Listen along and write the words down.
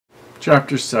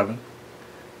Chapter 7.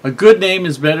 A good name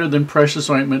is better than precious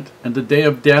ointment, and the day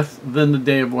of death than the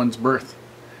day of one's birth.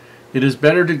 It is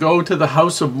better to go to the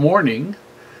house of mourning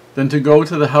than to go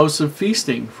to the house of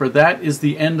feasting, for that is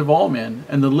the end of all men,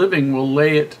 and the living will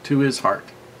lay it to his heart.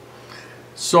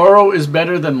 Sorrow is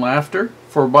better than laughter,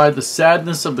 for by the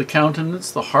sadness of the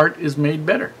countenance the heart is made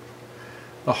better.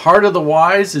 The heart of the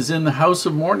wise is in the house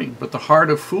of mourning, but the heart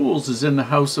of fools is in the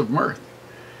house of mirth.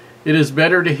 It is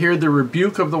better to hear the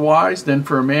rebuke of the wise than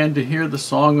for a man to hear the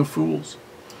song of fools.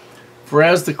 For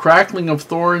as the crackling of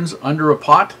thorns under a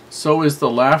pot, so is the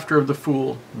laughter of the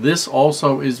fool. This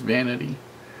also is vanity.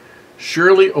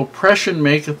 Surely oppression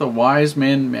maketh a wise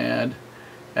man mad,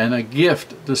 and a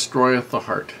gift destroyeth the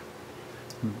heart.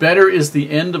 Better is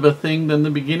the end of a thing than the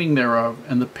beginning thereof,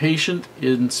 and the patient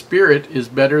in spirit is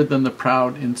better than the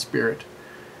proud in spirit.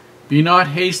 Be not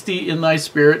hasty in thy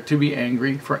spirit to be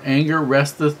angry, for anger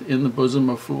resteth in the bosom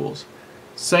of fools.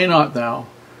 Say not thou,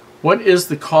 what is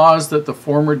the cause that the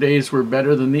former days were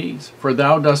better than these? For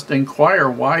thou dost inquire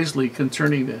wisely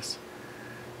concerning this.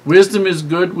 Wisdom is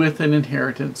good with an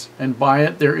inheritance, and by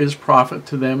it there is profit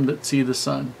to them that see the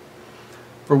sun.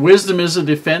 For wisdom is a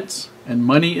defense, and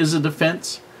money is a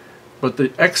defense, but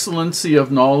the excellency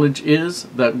of knowledge is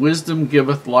that wisdom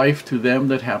giveth life to them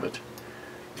that have it.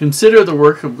 Consider the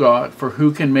work of God, for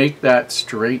who can make that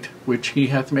straight which he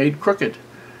hath made crooked?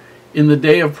 In the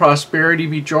day of prosperity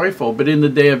be joyful, but in the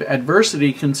day of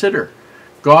adversity consider.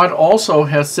 God also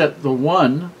hath set the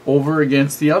one over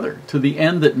against the other, to the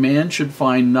end that man should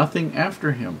find nothing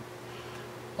after him.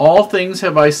 All things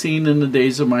have I seen in the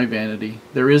days of my vanity.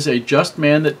 There is a just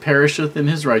man that perisheth in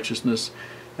his righteousness,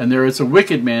 and there is a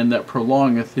wicked man that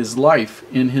prolongeth his life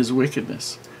in his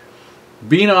wickedness.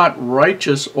 Be not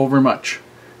righteous overmuch,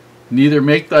 neither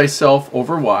make thyself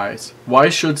overwise. Why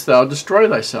shouldst thou destroy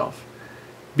thyself?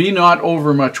 Be not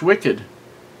overmuch wicked,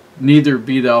 neither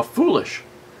be thou foolish.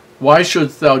 Why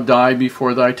shouldst thou die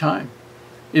before thy time?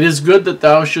 It is good that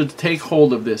thou shouldst take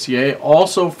hold of this, yea,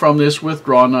 also from this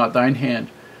withdraw not thine hand.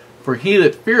 For he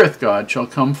that feareth God shall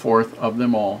come forth of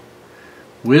them all.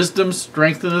 Wisdom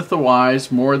strengtheneth the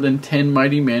wise more than 10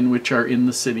 mighty men which are in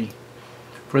the city.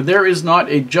 For there is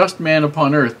not a just man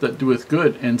upon earth that doeth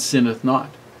good, and sinneth not.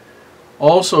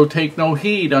 Also take no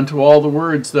heed unto all the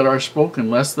words that are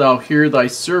spoken, lest thou hear thy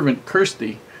servant curse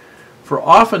thee. For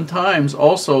oftentimes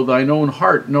also thine own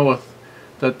heart knoweth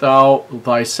that thou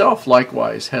thyself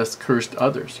likewise hast cursed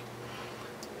others.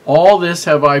 All this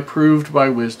have I proved by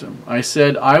wisdom. I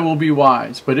said, I will be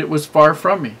wise, but it was far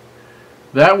from me.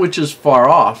 That which is far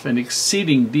off and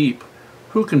exceeding deep,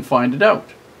 who can find it out?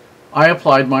 I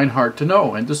applied mine heart to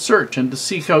know, and to search, and to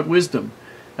seek out wisdom,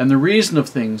 and the reason of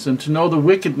things, and to know the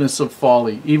wickedness of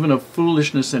folly, even of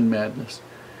foolishness and madness.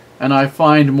 And I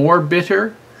find more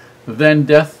bitter than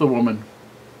death the woman,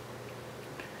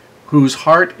 whose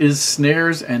heart is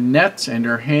snares and nets, and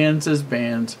her hands as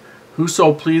bands.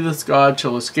 Whoso pleaseth God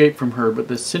shall escape from her, but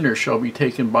the sinner shall be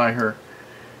taken by her.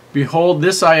 Behold,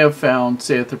 this I have found,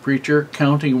 saith the preacher,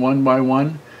 counting one by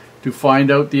one, to find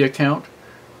out the account.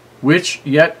 Which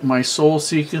yet my soul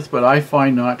seeketh, but I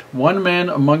find not. One man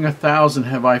among 1,000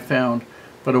 have I found,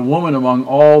 but a woman among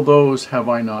all those have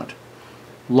I not.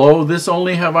 Lo, this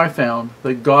only have I found,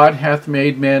 that God hath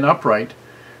made man upright,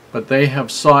 but they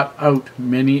have sought out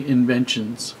many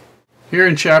inventions. Here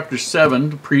in chapter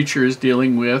 7, the preacher is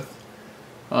dealing with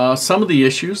some of the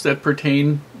issues that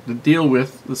pertain to deal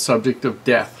with the subject of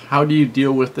death. How do you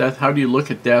deal with death? How do you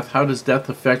look at death? How does death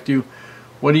affect you?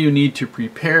 What do you need to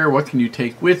prepare? What can you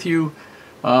take with you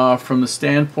from the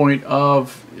standpoint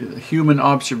of human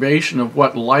observation of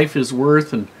what life is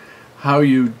worth, and how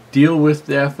you deal with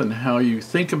death, and how you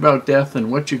think about death,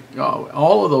 and what you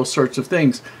all of those sorts of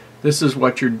things. This is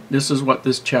what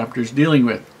this chapter is dealing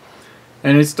with.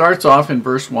 And it starts off in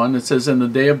verse 1. It says, "And the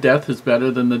day of death is better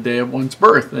than the day of one's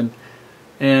birth."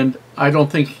 And I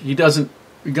don't think he doesn't.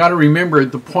 You got to remember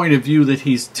the point of view that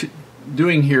he's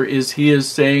doing here is he is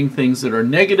saying things that are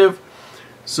negative,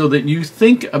 so that you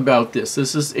think about this.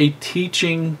 This is a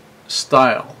teaching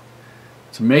style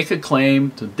to make a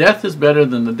claim to death is better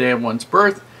than the day of one's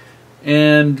birth.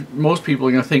 And most people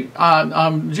are going to think,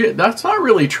 that's not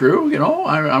really true. You know,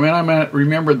 I mean, I might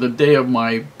remember the day of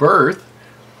my birth,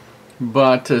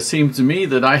 but it seems to me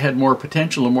that I had more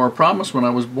potential and more promise when I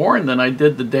was born than I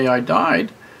did the day I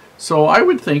died. So I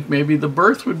would think maybe the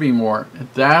birth would be more.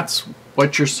 That's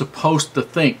what you're supposed to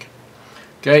think.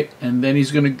 Okay, and then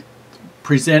he's going to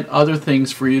present other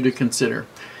things for you to consider.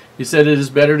 He said it is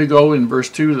better to go, in verse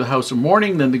 2, to the house of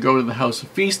mourning than to go to the house of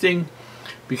feasting,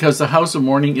 because the house of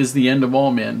mourning is the end of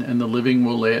all men, and the living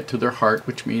will lay it to their heart,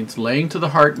 which means laying to the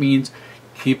heart means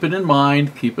keep it in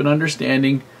mind, keep it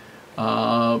understanding,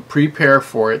 prepare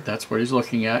for it. That's what he's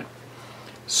looking at.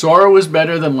 Sorrow is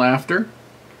better than laughter.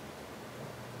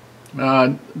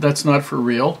 That's not for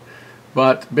real.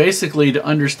 But basically to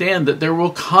understand that there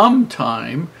will come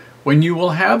time when you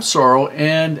will have sorrow,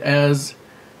 and as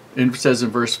it says in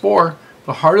verse 4,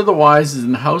 the heart of the wise is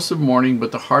in the house of mourning,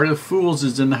 but the heart of fools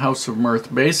is in the house of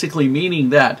mirth. Basically meaning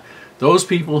that those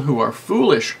people who are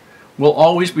foolish will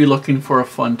always be looking for a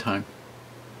fun time.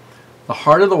 The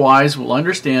heart of the wise will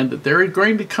understand that there is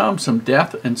going to come some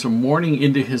death and some mourning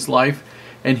into his life,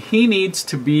 and he needs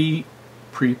to be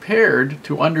prepared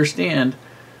to understand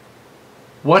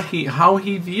how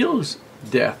he views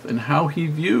death and how he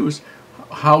views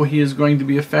how he is going to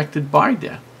be affected by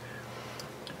death.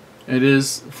 It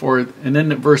is and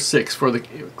then at verse 6, for the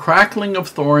crackling of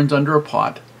thorns under a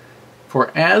pot,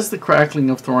 for as the crackling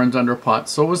of thorns under a pot,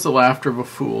 so is the laughter of a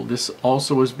fool. This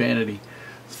also is vanity.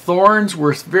 Thorns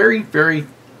were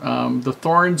the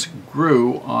thorns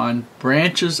grew on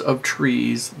branches of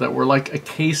trees that were like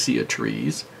acacia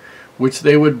trees, which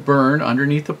they would burn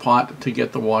underneath the pot to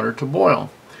get the water to boil.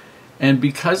 And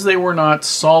because they were not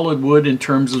solid wood in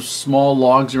terms of small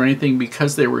logs or anything,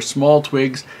 because they were small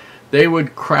twigs, they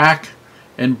would crack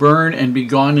and burn and be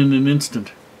gone in an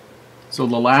instant. So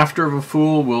the laughter of a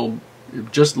fool will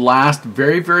just last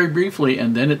very, very briefly,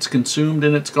 and then it's consumed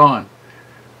and it's gone.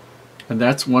 And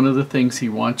that's one of the things he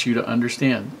wants you to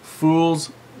understand.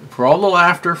 Fools, for all the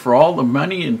laughter, for all the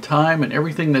money and time and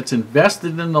everything that's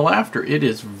invested in the laughter, it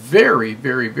is very,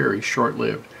 very, very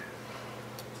short-lived.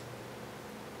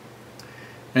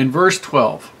 And verse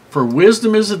 12, for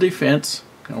wisdom is a defense.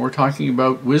 And we're talking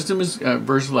about wisdom is,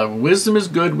 verse 11, wisdom is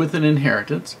good with an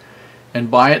inheritance, and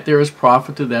by it there is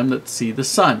profit to them that see the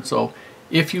sun. So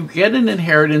if you get an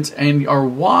inheritance and are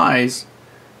wise,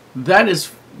 that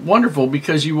is wonderful,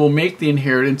 because you will make the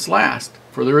inheritance last.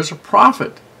 For there is a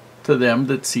profit to them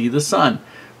that see the sun.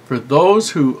 For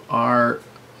those who are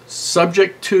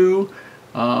subject to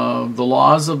the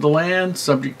laws of the land,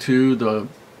 subject to the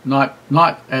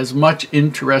not as much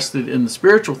interested in the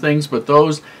spiritual things, but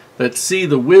those that see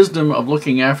the wisdom of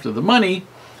looking after the money,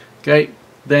 okay,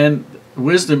 then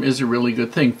wisdom is a really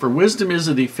good thing. For wisdom is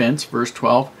a defense, verse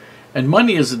 12, and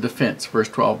money is a defense, verse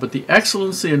 12. But the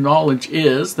excellency of knowledge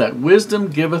is that wisdom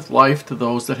giveth life to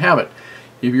those that have it.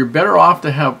 If you're better off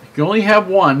to have, if you only have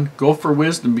one, go for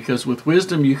wisdom, because with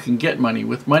wisdom you can get money.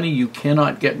 With money you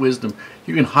cannot get wisdom.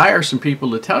 You can hire some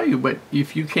people to tell you, but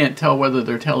if you can't tell whether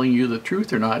they're telling you the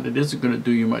truth or not, it isn't going to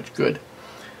do you much good.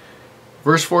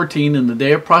 Verse 14, in the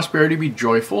day of prosperity be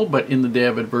joyful, but in the day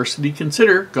of adversity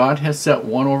consider, God has set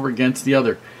one over against the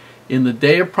other. In the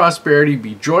day of prosperity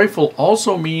be joyful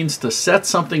also means to set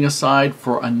something aside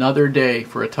for another day,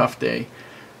 for a tough day.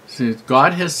 So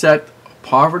God has set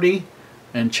poverty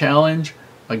and challenge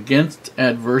against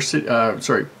adversity,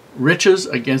 riches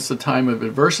against the time of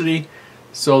adversity,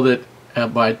 so that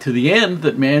to the end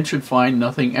that man should find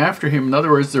nothing after him. In other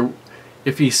words,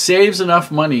 if he saves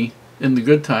enough money in the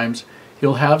good times,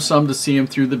 he'll have some to see him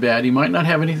through the bad. He might not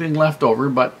have anything left over,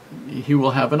 but he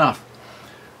will have enough.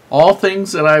 All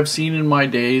things that I have seen in my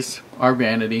days are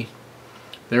vanity.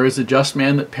 There is a just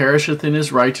man that perisheth in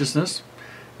his righteousness,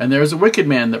 and there is a wicked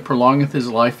man that prolongeth his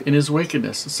life in his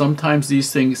wickedness. Sometimes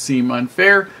these things seem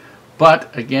unfair, but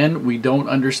again, we don't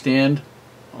understand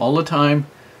all the time,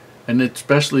 and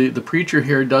especially the preacher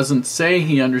here doesn't say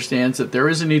he understands that there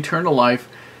is an eternal life,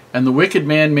 and the wicked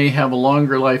man may have a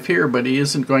longer life here, but he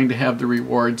isn't going to have the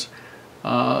rewards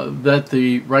that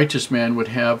the righteous man would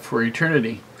have for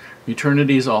eternity.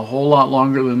 Eternity is a whole lot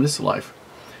longer than this life.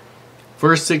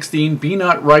 Verse 16, be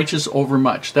not righteous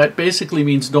overmuch. That basically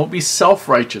means don't be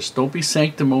self-righteous. Don't be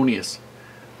sanctimonious.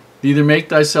 Neither make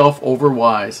thyself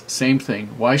overwise. Same thing.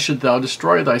 Why should thou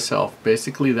destroy thyself?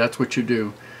 Basically, that's what you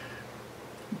do.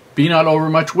 Be not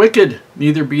overmuch wicked,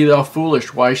 neither be thou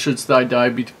foolish. Why shouldst thou die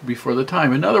before the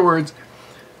time? In other words,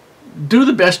 do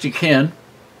the best you can,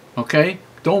 okay?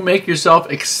 Don't make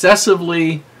yourself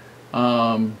excessively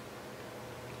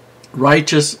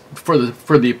righteous for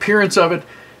the appearance of it,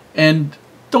 and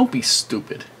don't be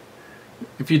stupid.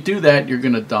 If you do that, you're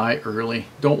going to die early.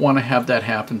 Don't want to have that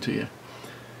happen to you.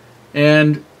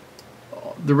 And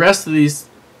the rest of these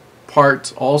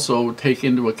parts also take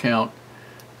into account,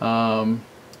 lo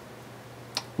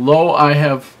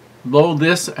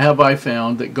this have I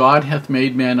found, that God hath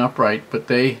made man upright, but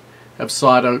they have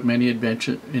sought out many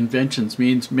inventions,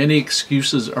 means many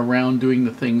excuses around doing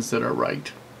the things that are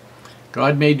right.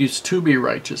 God made you to be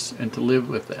righteous and to live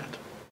with that.